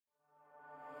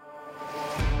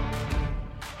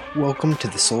Welcome to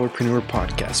the Solarpreneur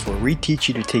Podcast, where we teach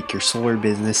you to take your solar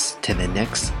business to the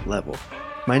next level.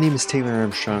 My name is Taylor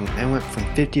Armstrong. I went from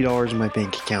 $50 in my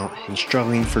bank account and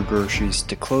struggling for groceries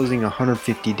to closing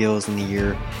 150 deals in a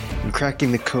year and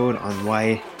cracking the code on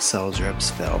why sales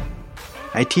reps fail.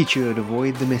 I teach you to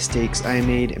avoid the mistakes I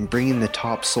made and bring in the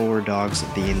top solar dogs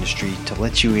of the industry to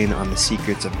let you in on the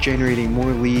secrets of generating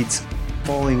more leads,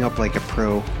 following up like a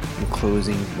pro, and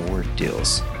closing more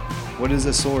deals. What is a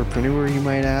solarpreneur, you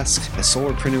might ask? A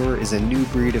solarpreneur is a new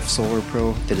breed of solar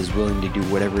pro that is willing to do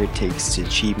whatever it takes to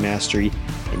achieve mastery,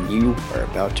 and you are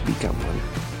about to become one.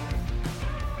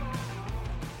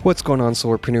 What's going on,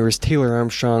 solarpreneurs? Taylor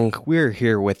Armstrong. We're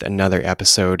here with another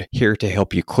episode, here to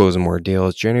help you close more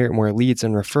deals, generate more leads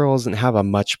and referrals, and have a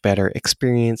much better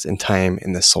experience and time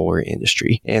in the solar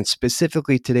industry. And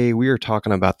specifically today, we are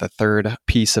talking about the third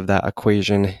piece of that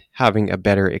equation, having a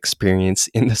better experience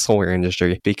in the solar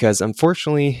industry. Because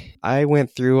unfortunately, I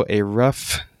went through a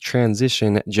rough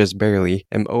transition, just barely.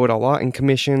 I'm owed a lot in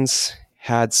commissions,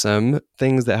 had some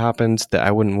things that happened that I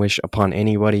wouldn't wish upon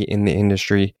anybody in the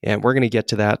industry. And we're going to get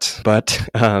to that, but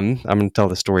I'm going to tell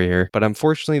the story here. But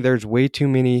unfortunately, there's way too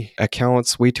many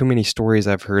accounts, way too many stories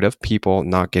I've heard of people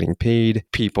not getting paid,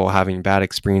 people having bad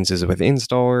experiences with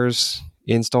installers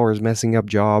messing up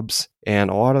jobs, and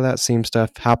a lot of that same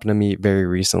stuff happened to me very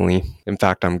recently. In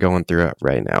fact, I'm going through it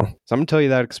right now. So I'm going to tell you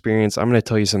that experience. I'm going to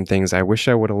tell you some things I wish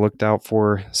I would have looked out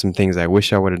for, some things I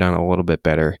wish I would have done a little bit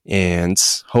better, and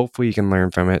hopefully you can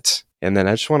learn from it. And then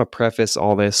I just want to preface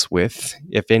all this with,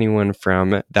 if anyone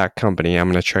from that company, I'm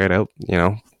going to try to,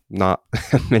 not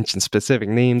mention specific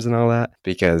names and all that,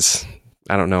 because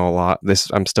I don't know a lot.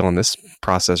 I'm still in this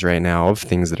process right now of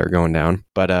things that are going down.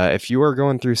 But if you are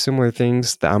going through similar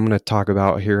things that I'm going to talk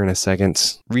about here in a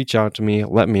second, reach out to me.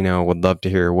 Let me know. Would love to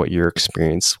hear what your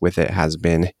experience with it has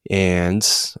been. And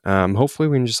hopefully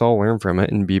we can just all learn from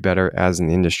it and be better as an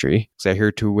industry. Because I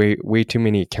hear way too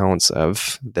many accounts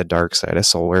of the dark side of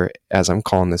solar, as I'm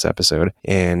calling this episode,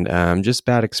 and just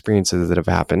bad experiences that have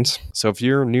happened. So if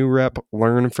you're a new rep,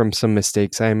 learn from some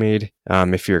mistakes I made.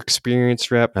 If you're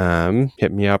experienced rep,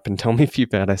 hit me up and tell me if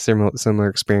you've had a similar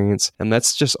experience. And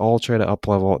let's just all try to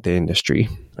up-level the industry.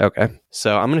 Okay,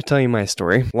 so I'm going to tell you my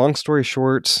story. Long story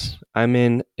short, I'm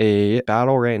in a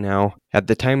battle right now. At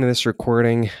the time of this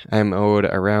recording, I'm owed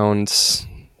around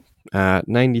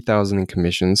 90,000 in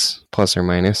commissions, plus or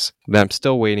minus, that I'm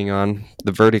still waiting on.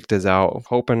 The verdict is out,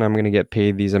 hoping I'm going to get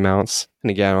paid these amounts. And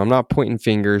again, I'm not pointing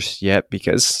fingers yet,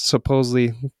 because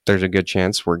supposedly there's a good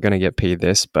chance we're going to get paid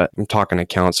this, but I'm talking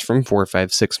accounts from 4,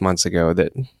 5, 6 months ago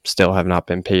that still have not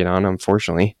been paid on,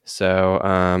 unfortunately. So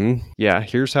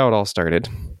here's how it all started.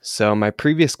 So my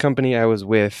previous company I was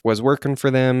with was working for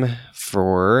them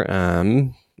for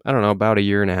about a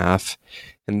year and a half.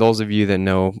 And those of you that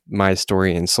know my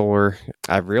story in solar,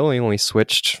 I've really only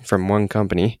switched from one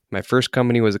company. My first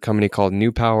company was a company called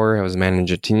New Power. I was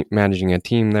managing a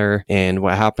team there. And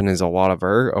what happened is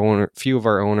few of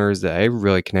our owners that I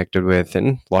really connected with,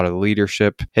 and a lot of the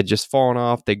leadership had just fallen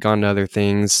off. They'd gone to other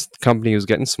things. The company was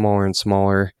getting smaller and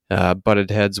smaller.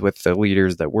 Butted heads with the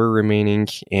leaders that were remaining,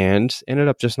 and ended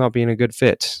up just not being a good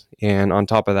fit. And on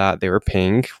top of that, they were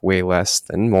paying way less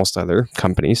than most other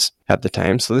companies at the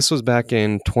time. So this was back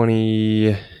in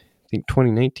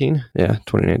 2019. Yeah,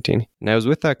 2019. And I was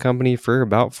with that company for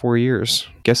about 4 years.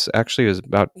 Guess actually it was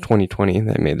about 2020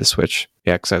 that I made the switch.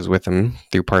 Yeah, because I was with them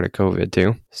through part of COVID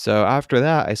too. So after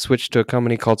that, I switched to a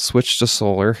company called Switch to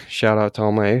Solar. Shout out to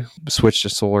all my Switch to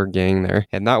Solar gang there.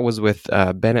 And that was with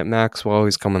Bennett Maxwell,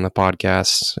 who's come on the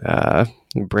podcast.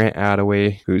 Brant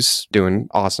Attaway, who's doing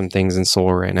awesome things in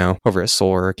solar right now over at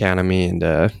Solar Academy, and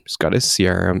he's got his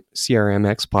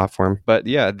CRMX platform. But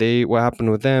yeah, what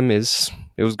happened with them is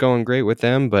it was going great with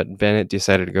them, but Bennett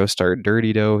decided to go start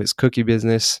Dirty Dough, his cookie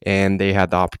business, and they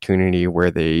had the opportunity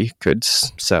where they could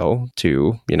sell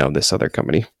to, this other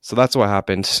company. So that's what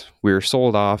happened. We were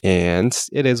sold off, and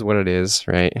it is what it is,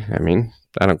 right? I mean,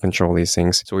 I don't control these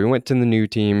things. So we went to the new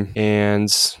team and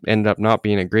ended up not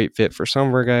being a great fit for some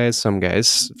of our guys. Some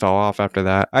guys fell off after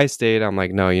that. I stayed. I'm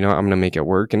like, no, I'm going to make it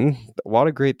work. And a lot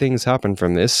of great things happened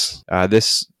from this.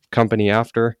 This company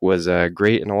after was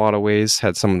great in a lot of ways.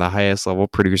 Had some of the highest level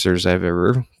producers I've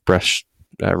ever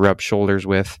rubbed shoulders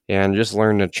with, and just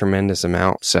learned a tremendous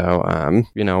amount. So,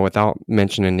 without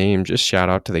mentioning a name, just shout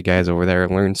out to the guys over there.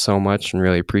 Learned so much and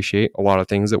really appreciate a lot of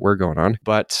things that were going on.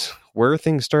 But where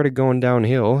things started going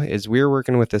downhill is we were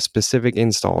working with a specific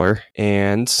installer,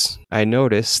 and I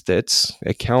noticed that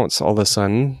accounts all of a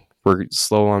sudden were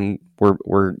slow on,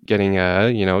 we're getting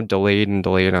delayed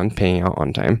on paying out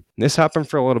on time. This happened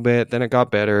for a little bit, then it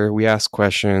got better. We asked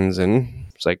questions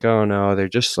and It's like, oh no, they're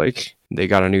just like, they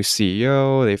got a new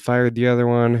CEO, they fired the other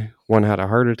one had a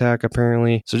heart attack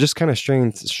apparently. So just kind of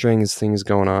strange things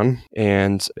going on.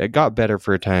 And it got better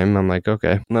for a time. I'm like,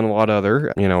 okay. And then a lot of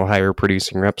other, higher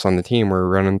producing reps on the team were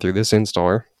running through this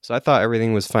installer. So I thought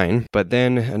everything was fine. But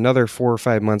then another 4 or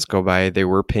 5 months go by, they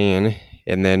were paying.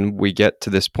 And then we get to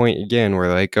this point again,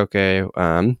 we're like, okay,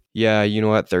 yeah, you know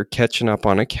what? They're catching up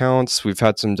on accounts. We've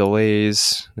had some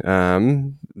delays.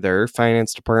 Their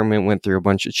finance department went through a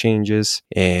bunch of changes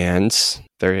and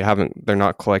they're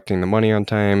not collecting the money on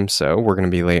time. So we're going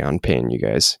to be late on paying you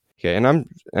guys. Okay.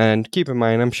 And keep in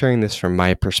mind, I'm sharing this from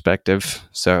my perspective.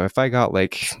 So if I got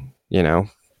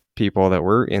people that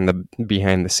were in the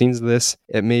behind the scenes of this,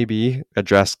 it may be a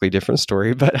drastically different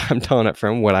story, but I'm telling it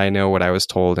from what I know, what I was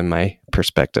told, and my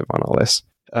perspective on all this.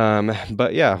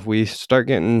 But yeah, we start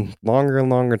getting longer and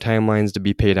longer timelines to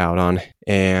be paid out on.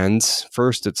 And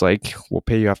first it's like, we'll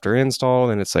pay you after install.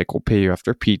 Then it's like, we'll pay you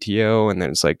after PTO. And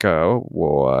then it's like, oh,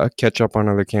 we'll catch up on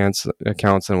other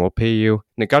accounts and we'll pay you.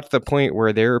 And it got to the point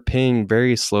where they were paying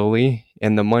very slowly.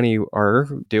 And the money our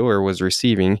dealer was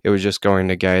receiving, it was just going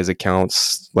to guys'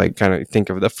 accounts, like kind of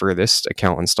think of the furthest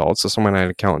account installed. So someone had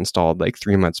an account installed like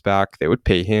 3 months back, they would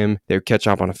pay him, they would catch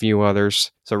up on a few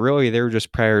others. So really they were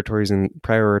just prioritizing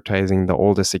the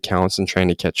oldest accounts and trying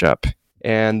to catch up.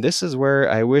 And this is where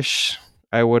I wish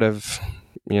I would have,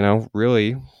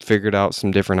 really figured out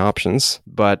some different options.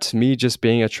 But me just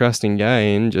being a trusting guy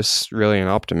and just really an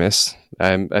optimist,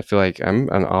 I feel like I'm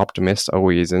an optimist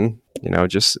always. And,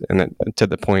 to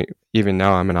the point, even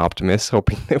now I'm an optimist,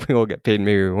 hoping that we will get paid,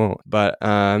 maybe we won't. But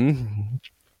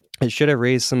it should have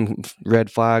raised some red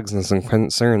flags and some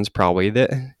concerns probably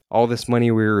that all this money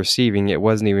we were receiving, it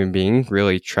wasn't even being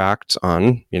really tracked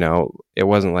on, it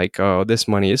wasn't like, oh, this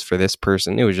money is for this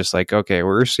person. It was just like, okay,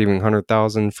 we're receiving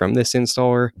 100,000 from this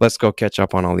installer. Let's go catch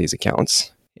up on all these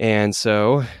accounts. And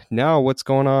so now what's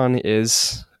going on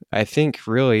is, I think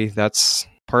really that's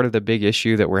part of the big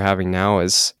issue that we're having now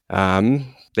is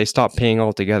they stopped paying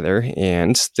altogether.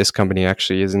 And this company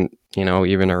actually isn't,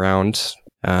 even around.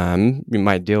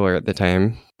 My dealer at the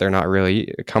time, they're not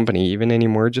really a company even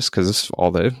anymore just because of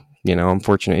all the,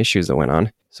 unfortunate issues that went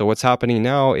on. So what's happening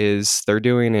now is they're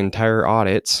doing entire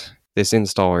audits, this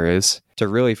installer is, to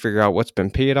really figure out what's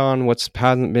been paid on, what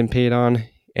hasn't been paid on,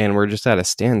 and we're just at a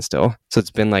standstill. So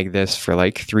it's been like this for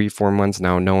like 3-4 months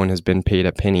now. No one has been paid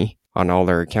a penny on all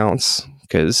their accounts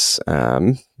because,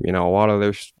 a lot of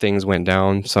those things went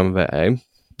down. Some of it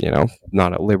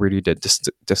not at liberty to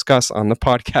discuss on the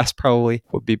podcast. Probably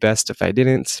would be best if I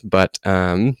didn't. But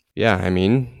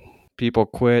people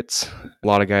quit. A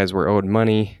lot of guys were owed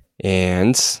money.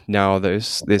 And now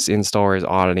this installer is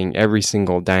auditing every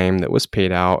single dime that was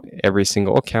paid out, every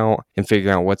single account, and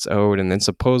figuring out what's owed. And then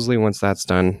supposedly once that's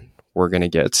done, we're going to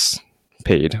get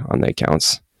paid on the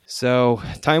accounts. So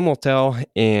time will tell,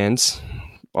 and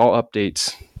I'll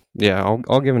update. Yeah,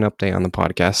 I'll give an update on the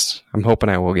podcast. I'm hoping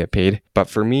I will get paid. But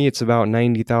for me, it's about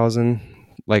 90,000,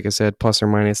 like I said, plus or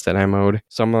minus, that I'm owed.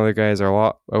 Some other guys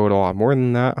are owed a lot more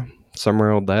than that. Some are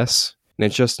owed less. And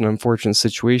it's just an unfortunate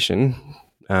situation.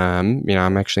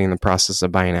 I'm actually in the process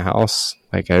of buying a house,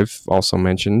 like I've also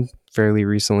mentioned fairly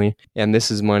recently. And this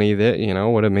is money that,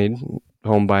 would have made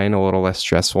home buying a little less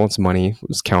stressful. It's money I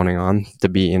was counting on to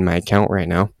be in my account right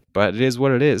now. But it is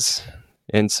what it is.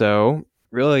 And so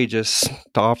really just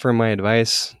to offer my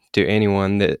advice to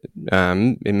anyone that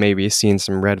maybe has seen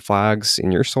some red flags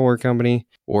in your solar company,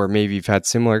 or maybe you've had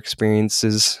similar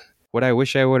experiences. What I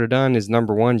wish I would have done is,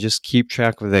 number one, just keep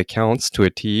track of the accounts to a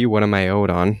T. What am I owed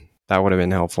on? That would have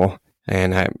been helpful.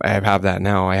 And I have that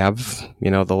now. I have,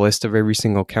 the list of every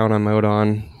single account I'm owed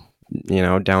on,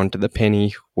 down to the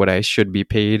penny, what I should be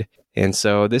paid. And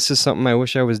so this is something I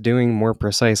wish I was doing more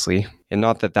precisely. And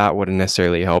not that would have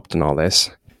necessarily helped in all this,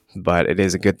 but it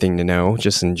is a good thing to know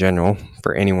just in general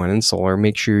for anyone in solar.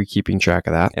 Make sure you're keeping track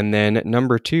of that. And then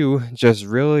number two, just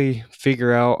really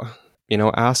figure out,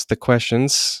 ask the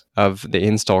questions of the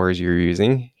installers you're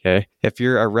using. Okay. If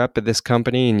you're a rep at this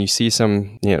company and you see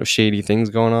some, shady things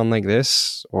going on like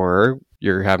this, or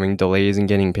you're having delays in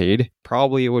getting paid,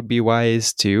 probably it would be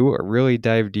wise to really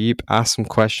dive deep, ask some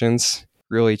questions,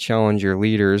 really challenge your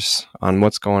leaders on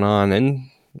what's going on. And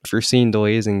if you're seeing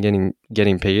delays in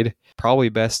getting paid, probably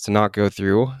best to not go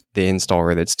through the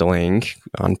installer that's delaying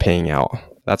on paying out.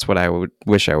 That's what I would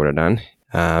wish I would have done.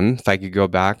 If I could go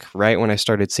back right when I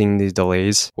started seeing these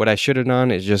delays, what I should have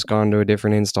done is just gone to a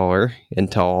different installer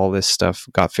until all this stuff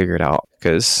got figured out,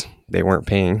 because they weren't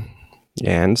paying.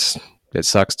 And it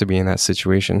sucks to be in that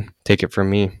situation. Take it from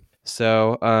me.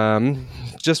 So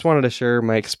just wanted to share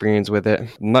my experience with it.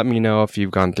 Let me know if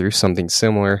you've gone through something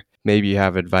similar. maybe you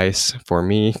have advice for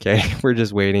me. Okay, we're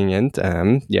just waiting. And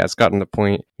it's gotten to the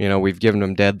point, we've given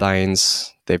them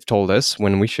deadlines. They've told us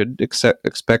when we should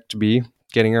expect to be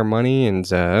getting our money and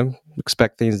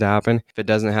expect things to happen. If it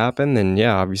doesn't happen, then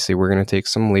obviously we're going to take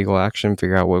some legal action,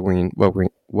 figure out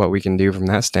what we can do from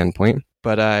that standpoint.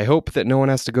 But I hope that no one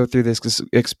has to go through this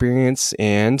experience.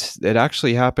 And it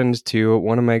actually happened to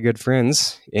one of my good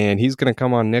friends, and he's going to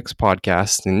come on Nick's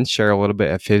podcast and share a little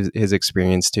bit of his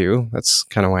experience too. That's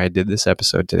kind of why I did this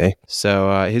episode today.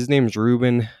 So his name's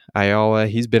Ruben Ayala.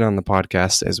 He's been on the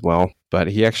podcast as well, but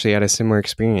he actually had a similar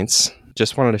experience.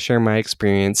 Just wanted to share my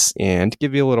experience and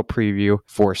give you a little preview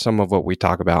for some of what we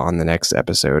talk about on the next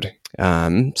episode.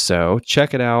 So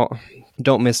check it out.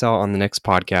 Don't miss out on the next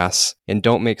podcast, and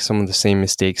don't make some of the same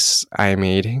mistakes I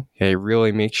made. Okay,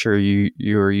 really make sure you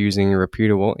are using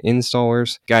reputable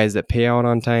installers, guys that pay out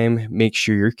on time. Make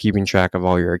sure you're keeping track of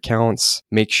all your accounts.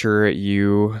 Make sure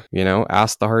you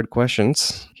ask the hard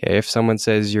questions. Okay, if someone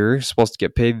says you're supposed to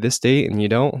get paid this date and you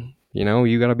don't,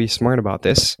 you got to be smart about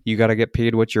this. You got to get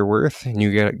paid what you're worth, and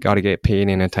you got to get paid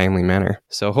in a timely manner.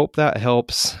 So hope that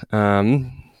helps.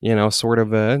 Sort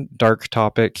of a dark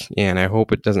topic, and I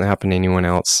hope it doesn't happen to anyone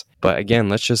else. But again,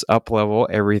 let's just up-level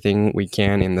everything we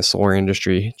can in the solar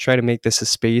industry. Try to make this a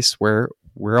space where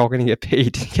we're all going to get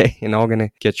paid, okay, and all going to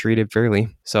get treated fairly.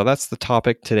 So that's the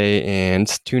topic today, and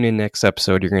tune in next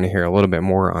episode. You're going to hear a little bit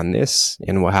more on this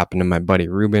and what happened to my buddy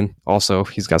Ruben. Also,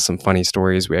 he's got some funny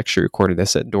stories. We actually recorded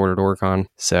this at Door to Door Con,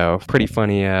 so pretty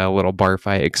funny little bar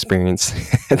fight experience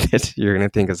that you're going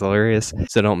to think is hilarious.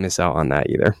 So don't miss out on that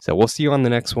either. So we'll see you on the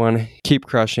next one. Keep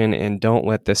crushing, and don't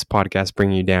let this podcast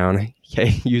bring you down.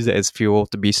 Okay, use it as fuel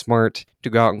to be smart, to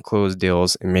go out and close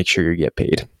deals and make sure you get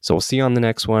paid. So we'll see you on the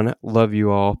next one. Love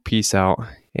you all. Peace out,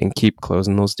 and keep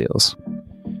closing those deals.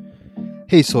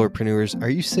 Hey solarpreneurs, are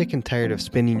you sick and tired of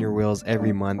spinning your wheels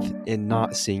every month and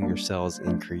not seeing your sales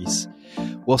increase?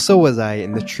 Well, so was I,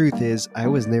 and the truth is I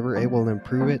was never able to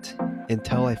improve it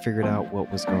until I figured out what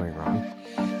was going wrong.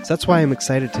 So that's why I'm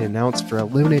excited to announce for a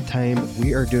limited time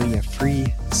we are doing a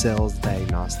free sales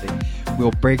diagnostic.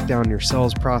 We'll break down your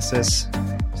sales process,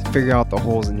 figure out the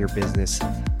holes in your business,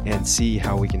 and see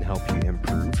how we can help you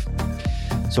improve.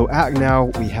 So act now.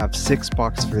 We have 6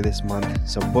 bucks for this month,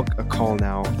 so book a call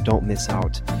now. Don't miss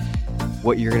out.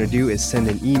 What you're going to do is send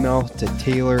an email to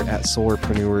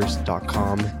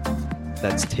taylor@solarpreneurs.com.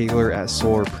 That's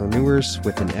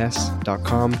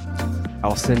taylor@solarpreneurs.com.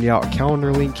 I'll send you out a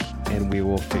calendar link, and we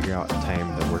will figure out a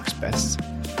time that works best.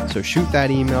 So shoot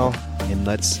that email, and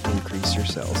let's increase your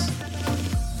sales.